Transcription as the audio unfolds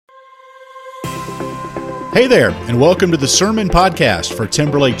Hey there, and welcome to the Sermon Podcast for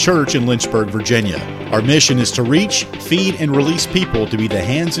Timberlake Church in Lynchburg, Virginia. Our mission is to reach, feed, and release people to be the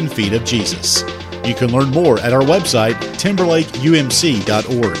hands and feet of Jesus. You can learn more at our website,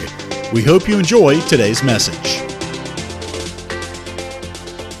 timberlakeumc.org. We hope you enjoy today's message.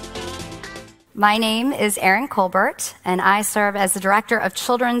 My name is Erin Colbert, and I serve as the Director of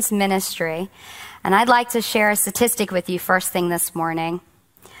Children's Ministry. And I'd like to share a statistic with you first thing this morning.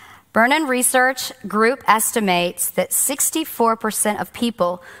 Vernon Research Group estimates that 64% of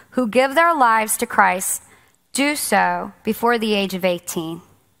people who give their lives to Christ do so before the age of 18.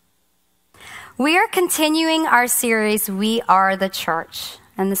 We are continuing our series, We Are the Church,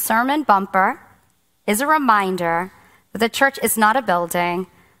 and the sermon bumper is a reminder that the church is not a building,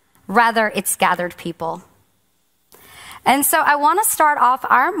 rather it's gathered people. And so I want to start off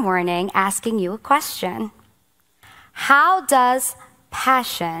our morning asking you a question. How does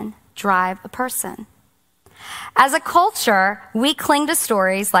passion drive a person? As a culture, we cling to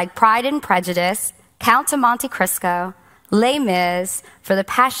stories like Pride and Prejudice, Count of Monte Cristo, Les Mis for the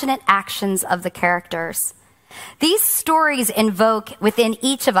passionate actions of the characters. These stories invoke within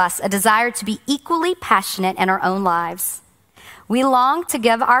each of us a desire to be equally passionate in our own lives. We long to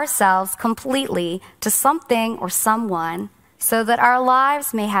give ourselves completely to something or someone so that our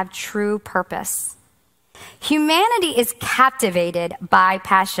lives may have true purpose. Humanity is captivated by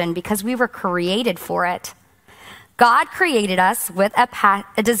passion because we were created for it. God created us with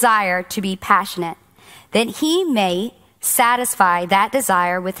a desire to be passionate, that he may satisfy that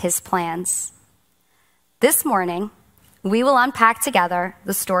desire with his plans. This morning, we will unpack together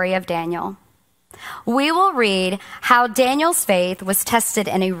the story of Daniel. We will read how Daniel's faith was tested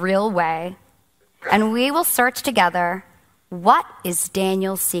in a real way, and we will search together, what is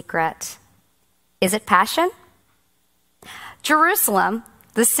Daniel's secret? Is it passion? Jerusalem,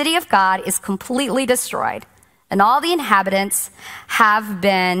 the city of God, is completely destroyed, and all the inhabitants have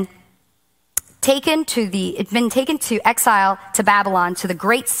been taken to exile to Babylon, to the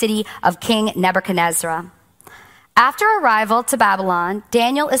great city of King Nebuchadnezzar. After arrival to Babylon,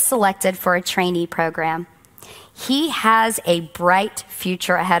 Daniel is selected for a trainee program. He has a bright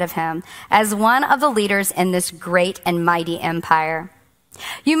future ahead of him as one of the leaders in this great and mighty empire.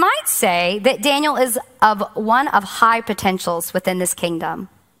 You might say that Daniel is one of high potentials within this kingdom.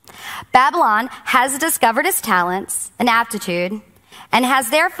 Babylon has discovered his talents and aptitude and has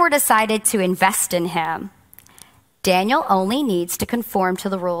therefore decided to invest in him. Daniel only needs to conform to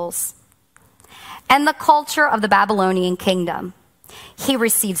the rules and the culture of the Babylonian kingdom. He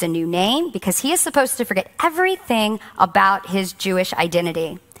receives a new name because he is supposed to forget everything about his Jewish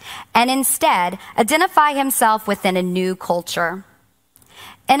identity and instead identify himself within a new culture.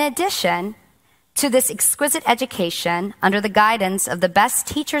 In addition to this exquisite education under the guidance of the best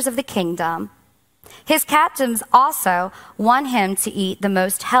teachers of the kingdom, his captains also want him to eat the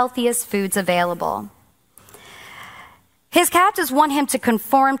most healthiest foods available. His captives want him to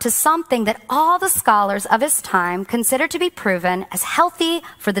conform to something that all the scholars of his time consider to be proven as healthy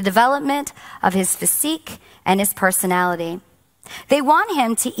for the development of his physique and his personality. They want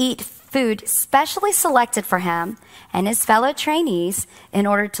him to eat food specially selected for him and his fellow trainees in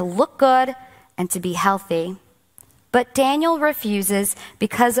order to look good and to be healthy. But Daniel refuses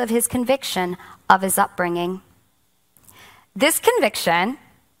because of his conviction of his upbringing. This conviction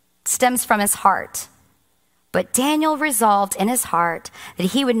stems from his heart. But Daniel resolved in his heart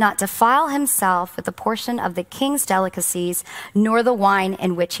that he would not defile himself with a portion of the king's delicacies, nor the wine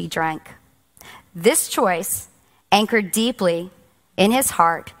in which he drank. This choice, anchored deeply in his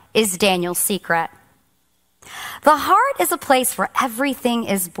heart, is Daniel's secret. The heart is a place where everything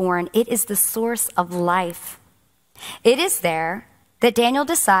is born. It is the source of life. It is there that Daniel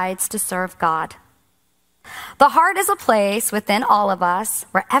decides to serve God. The heart is a place within all of us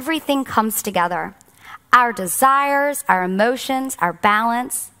where everything comes together. Our desires, our emotions, our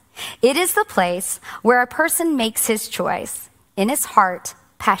balance. It is the place where a person makes his choice. In his heart,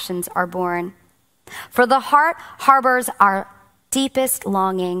 passions are born. For the heart harbors our deepest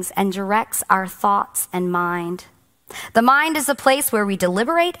longings and directs our thoughts and mind. The mind is a place where we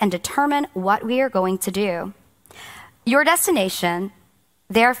deliberate and determine what we are going to do. Your destination,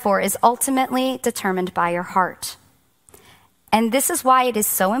 therefore, is ultimately determined by your heart. And this is why it is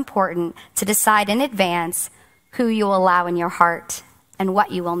so important to decide in advance who you will allow in your heart and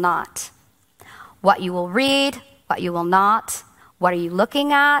what you will not. What you will read, what you will not, what are you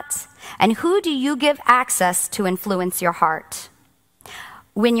looking at, and who do you give access to influence your heart.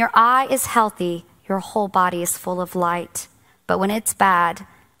 When your eye is healthy, your whole body is full of light. But when it's bad,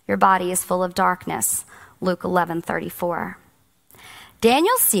 your body is full of darkness. Luke 11:34.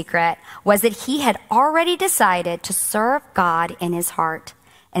 Daniel's secret was that he had already decided to serve God in his heart,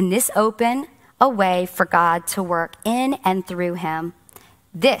 and this opened a way for God to work in and through him.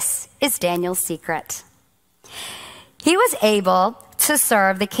 This is Daniel's secret. He was able to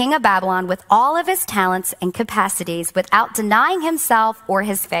serve the king of Babylon with all of his talents and capacities without denying himself or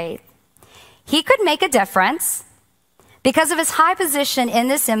his faith. He could make a difference. Because of his high position in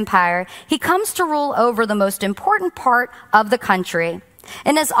this empire, he comes to rule over the most important part of the country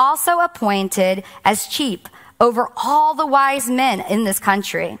and is also appointed as chief over all the wise men in this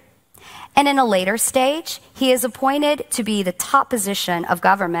country. And in a later stage, he is appointed to be the top position of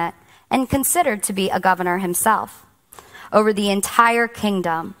government and considered to be a governor himself over the entire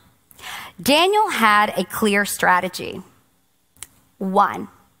kingdom. Daniel had a clear strategy. 1,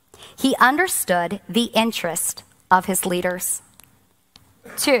 he understood the interest of his leaders.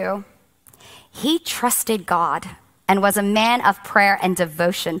 2, he trusted God and was a man of prayer and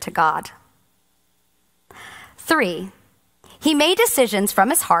devotion to God. 3, he made decisions from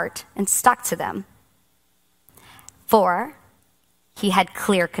his heart and stuck to them. 4, he had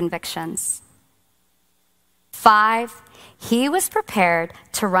clear convictions. 5, he was prepared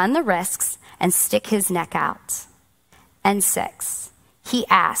to run the risks and stick his neck out. And 6, he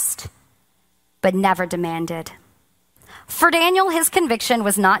asked, but never demanded. For Daniel, his conviction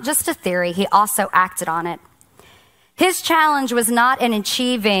was not just a theory, he also acted on it. His challenge was not in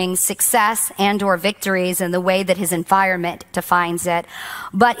achieving success and or victories in the way that his environment defines it,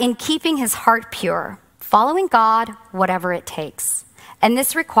 but in keeping his heart pure, following God, whatever it takes. And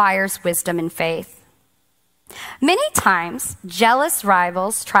this requires wisdom and faith. Many times, jealous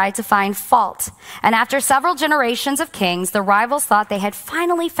rivals tried to find fault, and after several generations of kings, the rivals thought they had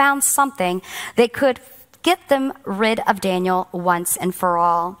finally found something that could get them rid of Daniel once and for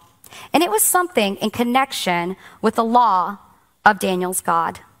all. And it was something in connection with the law of Daniel's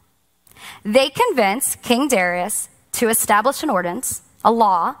God. They convinced King Darius to establish an ordinance, a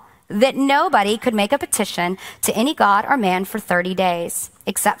law, that nobody could make a petition to any god or man for 30 days,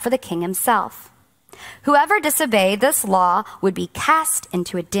 except for the king himself. Whoever disobeyed this law would be cast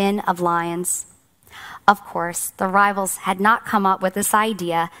into a den of lions. Of course, the rivals had not come up with this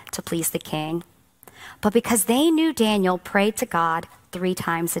idea to please the king, but because they knew Daniel prayed to God 3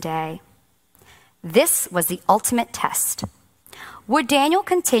 times a day. This was the ultimate test. Would Daniel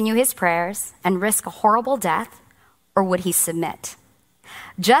continue his prayers and risk a horrible death, or would he submit?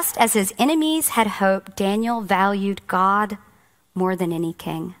 Just as his enemies had hoped, Daniel valued God more than any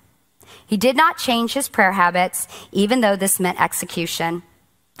king. He did not change his prayer habits, even though this meant execution.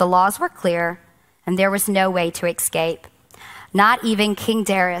 The laws were clear, and there was no way to escape. Not even King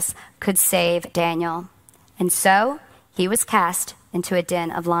Darius could save Daniel. And so he was cast into a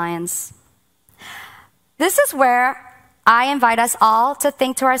den of lions. This is where I invite us all to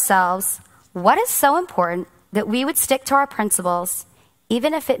think to ourselves, what is so important that we would stick to our principles,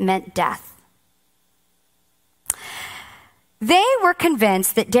 even if it meant death? They were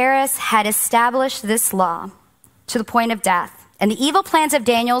convinced that Darius had established this law to the point of death, and the evil plans of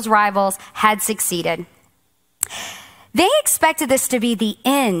Daniel's rivals had succeeded. They expected this to be the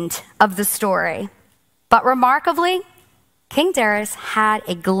end of the story, but remarkably, King Darius had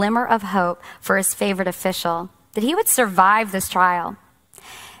a glimmer of hope for his favorite official, that he would survive this trial.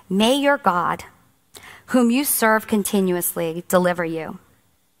 May your God, whom you serve continuously, deliver you.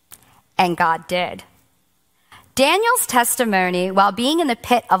 And God did. Daniel's testimony while being in the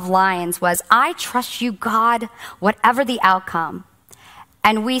pit of lions was, I trust you, God, whatever the outcome.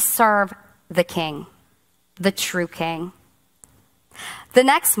 And we serve the king, the true king. The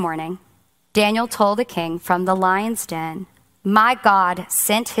next morning, Daniel told the king from the lion's den, my God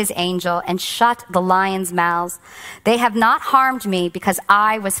sent his angel and shut the lions' mouths. They have not harmed me because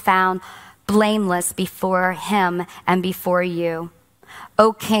I was found blameless before him and before you.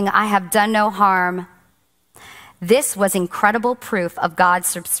 O king, I have done no harm. This was incredible proof of God's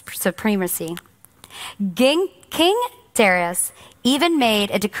supremacy. King Darius even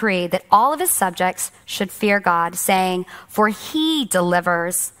made a decree that all of his subjects should fear God, saying, for he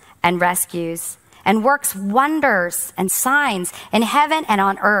delivers and rescues and works wonders and signs in heaven and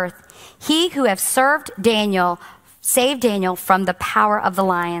on earth. He who has saved Daniel from the power of the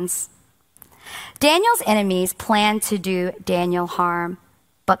lions. Daniel's enemies planned to do Daniel harm,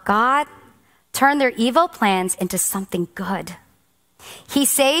 but God turned their evil plans into something good. He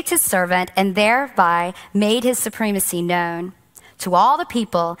saved his servant and thereby made his supremacy known to all the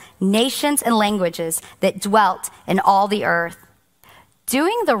people, nations, and languages that dwelt in all the earth.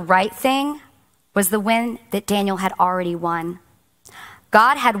 Doing the right thing was the win that Daniel had already won.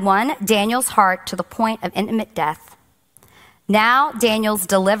 God had won Daniel's heart to the point of intimate death. Now Daniel's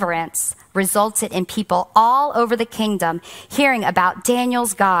deliverance resulted in people all over the kingdom hearing about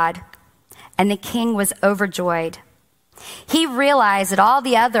Daniel's God, and the king was overjoyed. He realized that all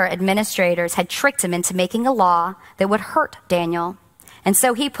the other administrators had tricked him into making a law that would hurt Daniel. And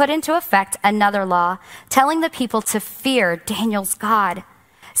so he put into effect another law, telling the people to fear Daniel's God,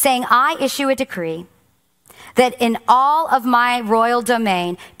 saying, I issue a decree that in all of my royal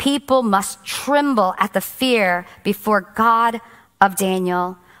domain, people must tremble at the fear before God of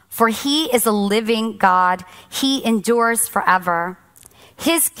Daniel. For he is a living God. He endures forever.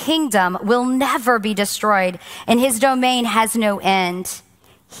 His kingdom will never be destroyed, and his domain has no end.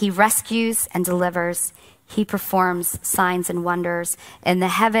 He rescues and delivers. He performs signs and wonders in the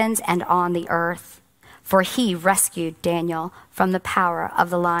heavens and on the earth. For he rescued Daniel from the power of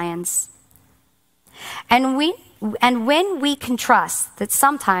the lions. And when we can trust that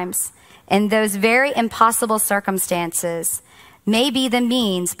sometimes in those very impossible circumstances may be the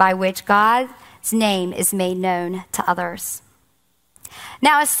means by which God's name is made known to others.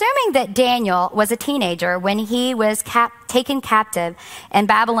 Now, assuming that Daniel was a teenager when he was taken captive in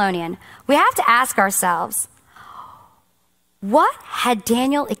Babylonian, we have to ask ourselves, what had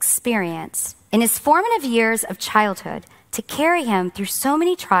Daniel experienced in his formative years of childhood to carry him through so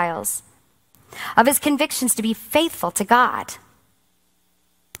many trials of his convictions to be faithful to God?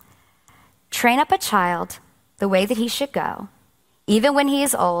 Train up a child the way that he should go. Even when he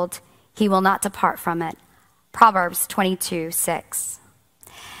is old, he will not depart from it. Proverbs 22:6.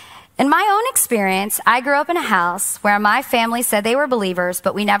 In my own experience, I grew up in a house where my family said they were believers,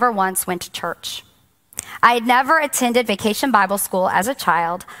 but we never once went to church. I had never attended Vacation Bible School as a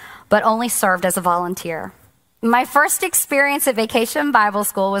child, but only served as a volunteer. My first experience at Vacation Bible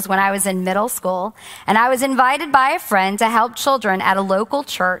School was when I was in middle school, and I was invited by a friend to help children at a local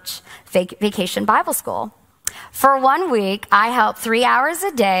church Vacation Bible School. For 1 week, I helped 3 hours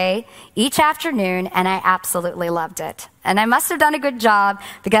a day each afternoon, and I absolutely loved it. And I must have done a good job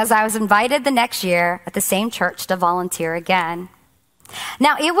because I was invited the next year at the same church to volunteer again.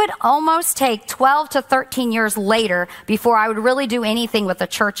 Now, it would almost take 12 to 13 years later before I would really do anything with the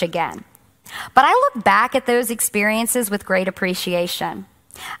church again. But I look back at those experiences with great appreciation.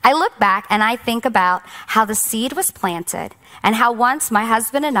 I look back and I think about how the seed was planted and how once my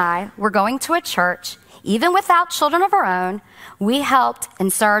husband and I were going to a church, even without children of our own, we helped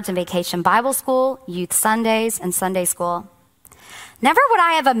and served in Vacation Bible School, Youth Sundays, and Sunday School. Never would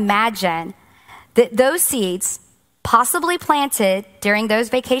I have imagined that those seeds, possibly planted during those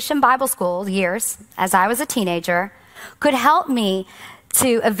Vacation Bible School years as I was a teenager, could help me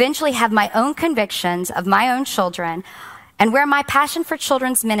to eventually have my own convictions of my own children and where my passion for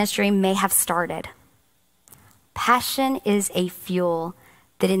children's ministry may have started. Passion is a fuel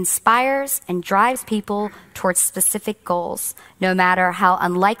that inspires and drives people towards specific goals, no matter how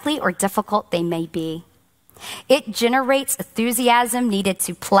unlikely or difficult they may be. It generates enthusiasm needed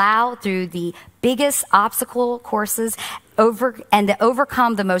to plow through the biggest obstacle courses and to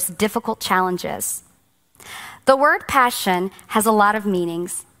overcome the most difficult challenges. The word passion has a lot of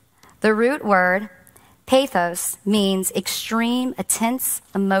meanings. The root word, pathos, means extreme, intense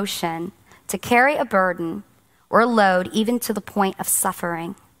emotion, to carry a burden or load even to the point of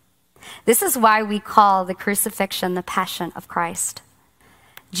suffering. This is why we call the crucifixion the passion of Christ.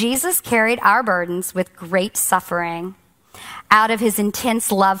 Jesus carried our burdens with great suffering out of his intense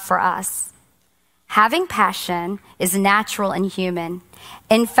love for us. Having passion is natural and human.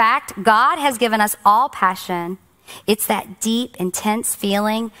 In fact, God has given us all passion. It's that deep, intense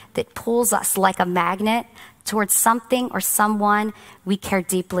feeling that pulls us like a magnet towards something or someone we care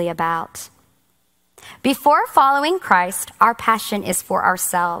deeply about. Before following Christ, our passion is for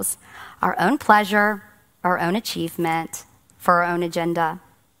ourselves, our own pleasure, our own achievement, for our own agenda.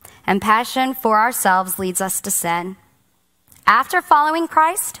 And passion for ourselves leads us to sin. After following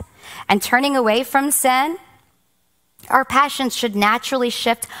Christ and turning away from sin, our passions should naturally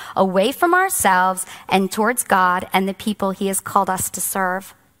shift away from ourselves and towards God and the people he has called us to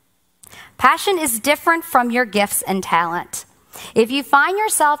serve. Passion is different from your gifts and talent. If you find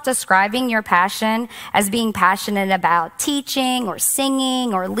yourself describing your passion as being passionate about teaching or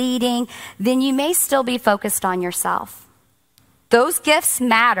singing or leading, then you may still be focused on yourself. Those gifts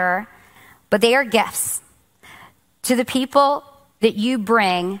matter, but they are gifts to the people that you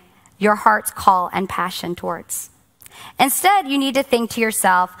bring your heart's call and passion towards. Instead, you need to think to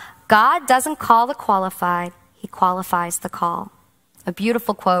yourself, God doesn't call the qualified, he qualifies the call. A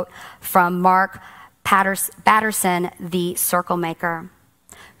beautiful quote from Mark Batterson, the circle maker.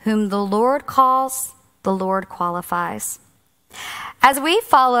 Whom the Lord calls, the Lord qualifies. As we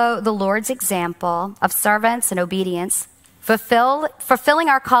follow the Lord's example of servants and obedience, fulfilling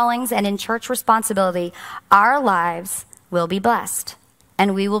our callings and in church responsibility, our lives will be blessed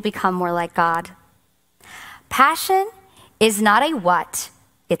and we will become more like God. Passion is not a what,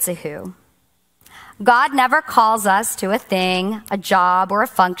 it's a who. God never calls us to a thing, a job, or a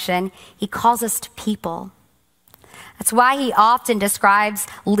function. He calls us to people. That's why he often describes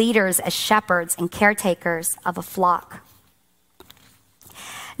leaders as shepherds and caretakers of a flock.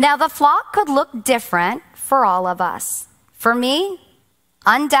 Now, the flock could look different for all of us. For me,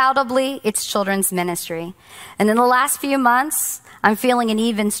 undoubtedly, it's children's ministry. And in the last few months, I'm feeling an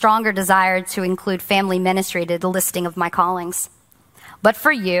even stronger desire to include family ministry to the listing of my callings. But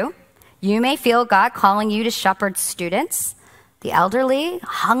for you, you may feel God calling you to shepherd students, the elderly,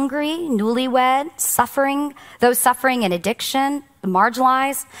 hungry, newlywed, those suffering in addiction, the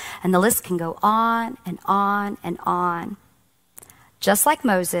marginalized, and the list can go on and on and on. Just like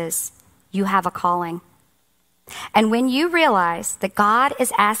Moses, you have a calling. And when you realize that God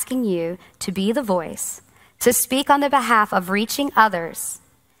is asking you to be the voice, to speak on the behalf of reaching others,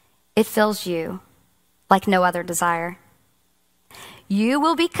 it fills you like no other desire. You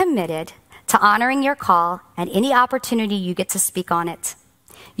will be committed to honoring your call and any opportunity you get to speak on it.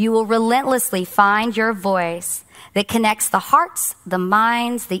 You will relentlessly find your voice that connects the hearts, the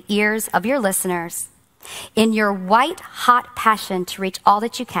minds, the ears of your listeners in your white-hot passion to reach all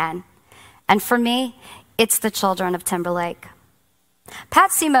that you can. And for me, it's the children of Timberlake.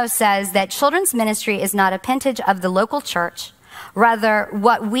 Pat Simo says that children's ministry is not appendage of the local church. Rather,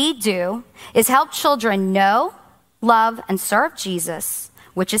 what we do is help children know, love, and serve Jesus,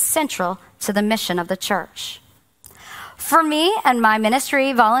 which is central to the mission of the church. For me and my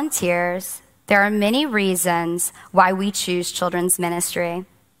ministry volunteers, there are many reasons why we choose children's ministry.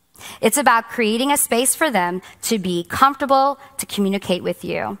 It's about creating a space for them to be comfortable to communicate with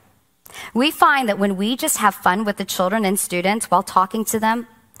you. We find that when we just have fun with the children and students while talking to them,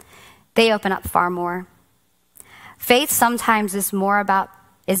 they open up far more. Faith sometimes is more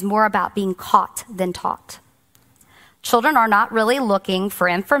about being caught than taught. Children are not really looking for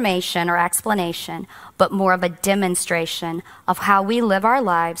information or explanation, but more of a demonstration of how we live our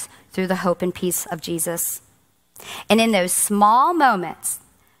lives through the hope and peace of Jesus. And in those small moments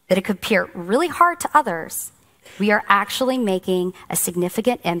that it could appear really hard to others, we are actually making a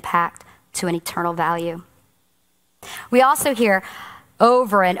significant impact to an eternal value. We also hear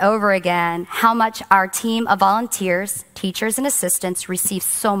over and over again how much our team of volunteers, teachers, and assistants receive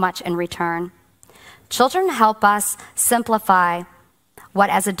so much in return. Children help us simplify what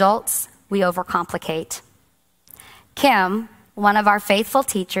as adults we overcomplicate. Kim, one of our faithful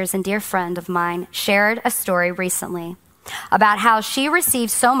teachers and dear friend of mine, shared a story recently about how she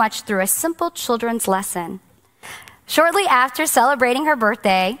received so much through a simple children's lesson. Shortly after celebrating her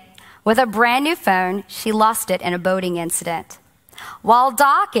birthday with a brand new phone, she lost it in a boating incident. While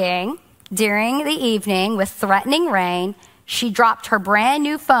docking during the evening with threatening rain, she dropped her brand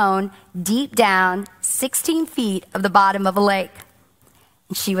new phone deep down 16 feet of the bottom of a lake.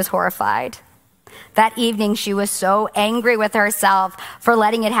 And she was horrified. That evening, she was so angry with herself for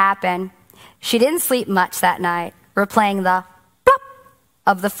letting it happen. She didn't sleep much that night, replaying the plop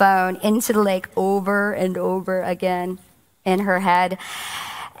of the phone into the lake over and over again in her head,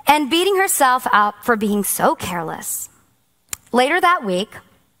 and beating herself up for being so careless. Later that week,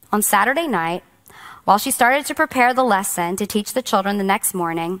 on Saturday night, while she started to prepare the lesson to teach the children the next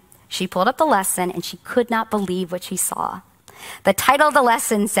morning, she pulled up the lesson and she could not believe what she saw. The title of the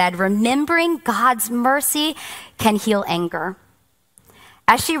lesson said, "Remembering God's Mercy Can Heal Anger."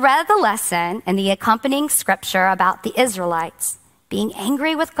 As she read the lesson and the accompanying scripture about the Israelites being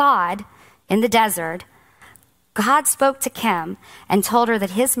angry with God in the desert, God spoke to Kim and told her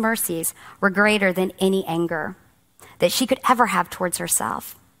that his mercies were greater than any anger that she could ever have towards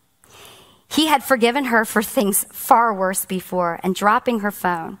herself. He had forgiven her for things far worse before, and dropping her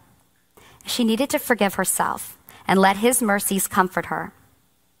phone, she needed to forgive herself and let his mercies comfort her,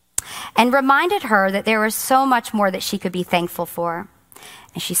 and reminded her that there was so much more that she could be thankful for.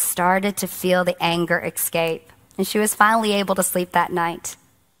 And she started to feel the anger escape, and she was finally able to sleep that night.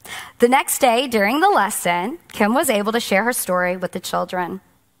 The next day, during the lesson, Kim was able to share her story with the children.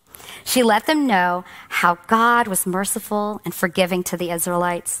 She let them know how God was merciful and forgiving to the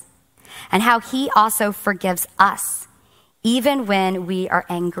Israelites, and how he also forgives us, even when we are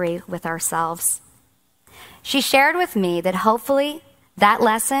angry with ourselves. She shared with me that hopefully that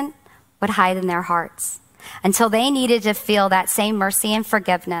lesson would hide in their hearts until they needed to feel that same mercy and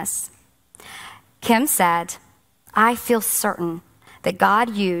forgiveness. Kim said, "I feel certain that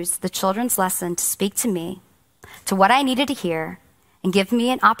God used the children's lesson to speak to me, to what I needed to hear, and give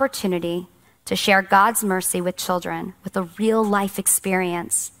me an opportunity to share God's mercy with children with a real life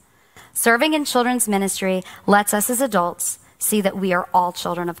experience. Serving in children's ministry lets us as adults see that we are all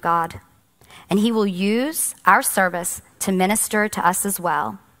children of God, and he will use our service to minister to us as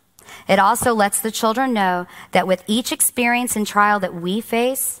well. It also lets the children know that with each experience and trial that we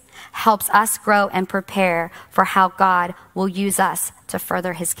face, helps us grow and prepare for how God will use us to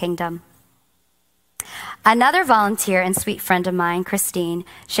further his kingdom. Another volunteer and sweet friend of mine, Christine,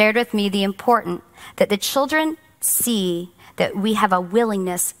 shared with me the importance that the children see that we have a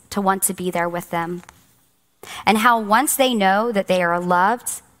willingness to want to be there with them. And how once they know that they are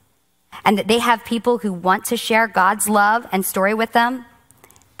loved and that they have people who want to share God's love and story with them,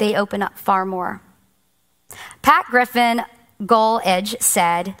 they open up far more. Pat Griffin Goal Edge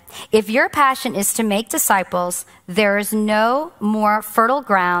said, "If your passion is to make disciples, there is no more fertile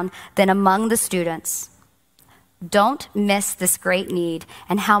ground than among the students. Don't miss this great need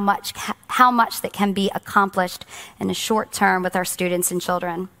and how much that can be accomplished in a short term with our students and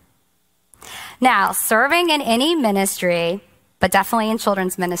children." Now, serving in any ministry, but definitely in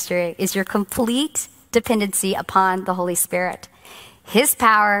children's ministry, is your complete dependency upon the Holy Spirit. His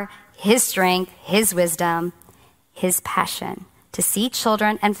power, his strength, his wisdom, his passion to see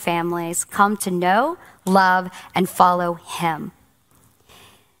children and families come to know, love, and follow him.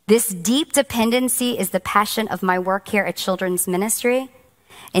 This deep dependency is the passion of my work here at Children's Ministry,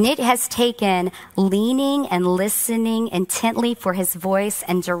 and it has taken leaning and listening intently for his voice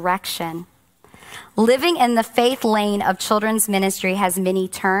and direction. Living in the faith lane of children's ministry has many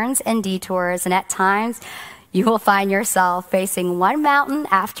turns and detours, and at times you will find yourself facing one mountain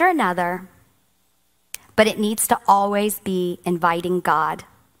after another. But it needs to always be inviting God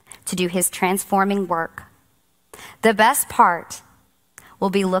to do his transforming work. The best part will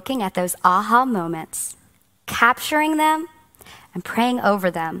be looking at those aha moments, capturing them, and praying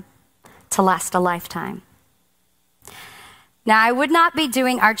over them to last a lifetime. Now, I would not be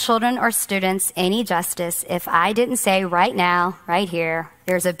doing our children or students any justice if I didn't say right now, right here,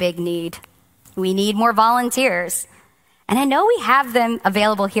 there's a big need. We need more volunteers. And I know we have them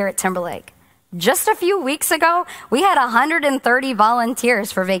available here at Timberlake. Just a few weeks ago, we had 130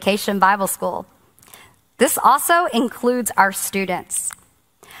 volunteers for Vacation Bible School. This also includes our students.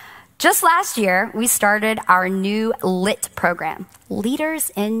 Just last year, we started our new LIT program,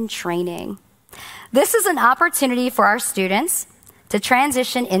 Leaders in Training. This is an opportunity for our students to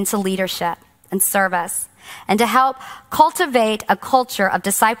transition into leadership and service and to help cultivate a culture of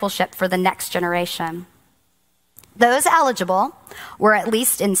discipleship for the next generation. Those eligible were at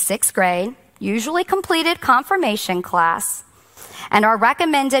least in 6th grade, usually completed confirmation class, and are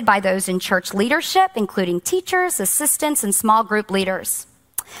recommended by those in church leadership, including teachers, assistants, and small group leaders.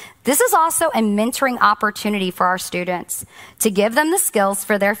 This is also a mentoring opportunity for our students to give them the skills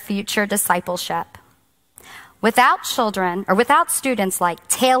for their future discipleship. Without children, or without students like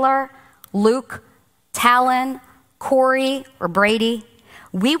Taylor, Luke, Talon, Corey, or Brady,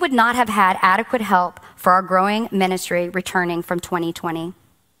 we would not have had adequate help for our growing ministry returning from 2020.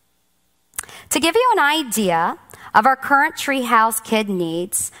 To give you an idea of our current Treehouse kid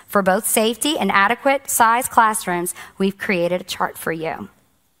needs for both safety and adequate size classrooms, we've created a chart for you.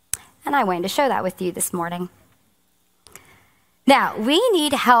 And I wanted to show that with you this morning. Now, we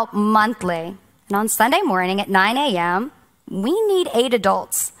need help monthly. And on Sunday morning at 9 a.m., we need 8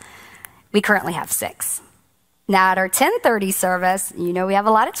 adults. We currently have 6. Now, at our 10:30 service, you know we have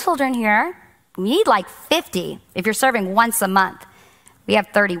a lot of children here. We need like 50 if you're serving once a month. We have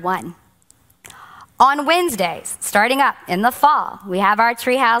 31. On Wednesdays, starting up in the fall, we have our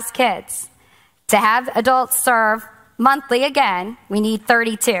Treehouse kids. To have adults serve monthly again, we need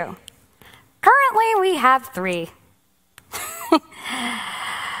 32. Currently, we have 3.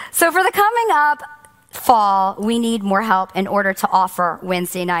 So for the coming up fall, we need more help in order to offer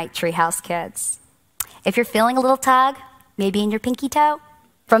Wednesday night Treehouse kids. If you're feeling a little tug, maybe in your pinky toe,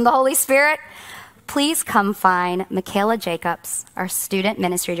 from the Holy Spirit, please come find Michaela Jacobs, our student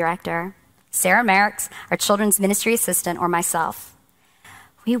ministry director, Sarah Merricks, our children's ministry assistant, or myself.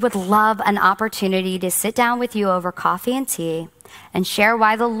 We would love an opportunity to sit down with you over coffee and tea and share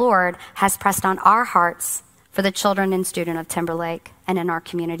why the Lord has pressed on our hearts for the children and student of Timberlake and in our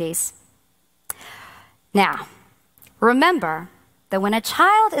communities. Now, remember that when a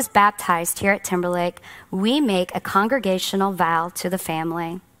child is baptized here at Timberlake, we make a congregational vow to the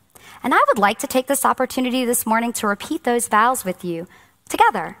family. And I would like to take this opportunity this morning to repeat those vows with you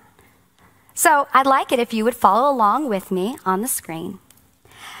together. So I'd like it if you would follow along with me on the screen.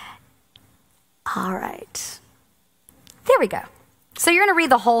 All right. There we go. So you're going to read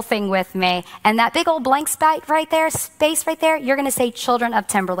the whole thing with me. And that big old blank space right there, you're going to say children of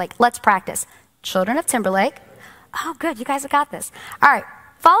Timberlake. Let's practice. Children of Timberlake. Oh, good. You guys have got this. All right.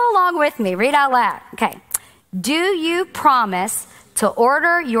 Follow along with me. Read out loud. Okay. Do you promise to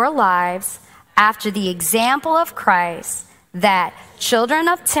order your lives after the example of Christ, that children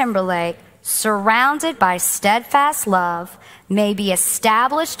of Timberlake, surrounded by steadfast love, may be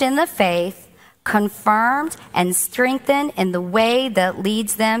established in the faith, confirmed and strengthened in the way that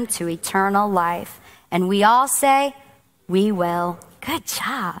leads them to eternal life? And we all say, we will. Good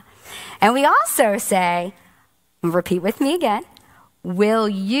job. And we also say, repeat with me again, will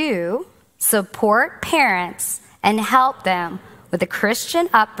you support parents and help them with the Christian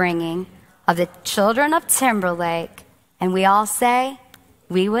upbringing of the children of Timberlake? And we all say,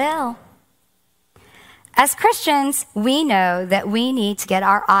 we will. As Christians, we know that we need to get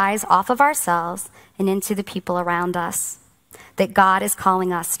our eyes off of ourselves and into the people around us that God is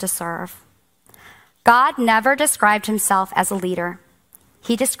calling us to serve. God never described himself as a leader.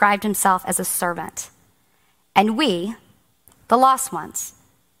 He described himself as a servant. And we, the lost ones,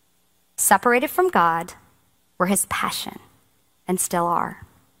 separated from God, were his passion and still are.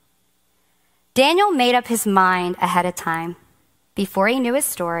 Daniel made up his mind ahead of time. Before he knew his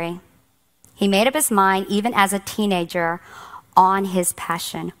story, he made up his mind, even as a teenager, on his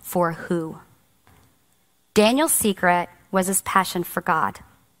passion for who? Daniel's secret was his passion for God.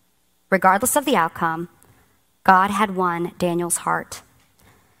 Regardless of the outcome, God had won Daniel's heart.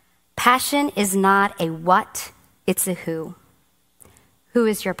 Passion is not a what, it's a who. Who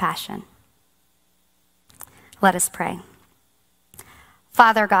is your passion? Let us pray.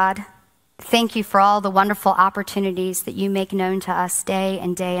 Father God, thank you for all the wonderful opportunities that you make known to us day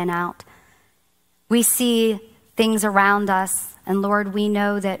in and out. We see things around us, and Lord, we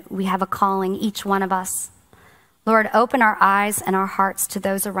know that we have a calling, each one of us. Lord, open our eyes and our hearts to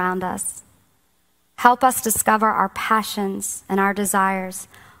those around us. Help us discover our passions and our desires,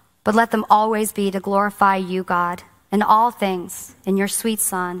 but let them always be to glorify you, God, in all things, in your sweet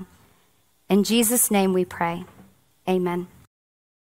Son. In Jesus' name we pray. Amen.